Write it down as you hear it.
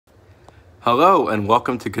Hello and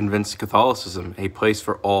welcome to Convinced Catholicism, a place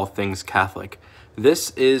for all things Catholic. This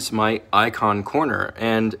is my icon corner,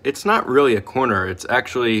 and it's not really a corner, it's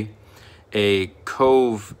actually a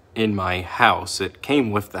cove in my house. It came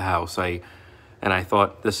with the house, and I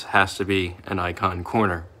thought this has to be an icon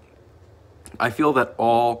corner. I feel that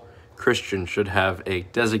all Christians should have a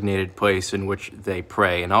designated place in which they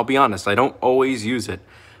pray, and I'll be honest, I don't always use it,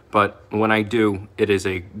 but when I do, it is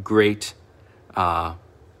a great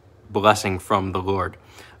blessing from the Lord.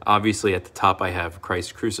 Obviously at the top I have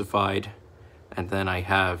Christ crucified, and then I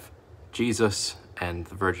have Jesus and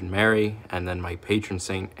the Virgin Mary, and then my patron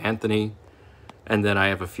saint Anthony, and then I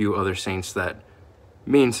have a few other saints that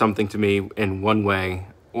mean something to me in one way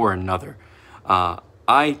or another.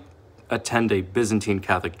 I attend a Byzantine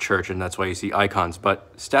Catholic church, and that's why you see icons,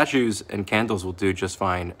 but statues and candles will do just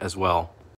fine as well.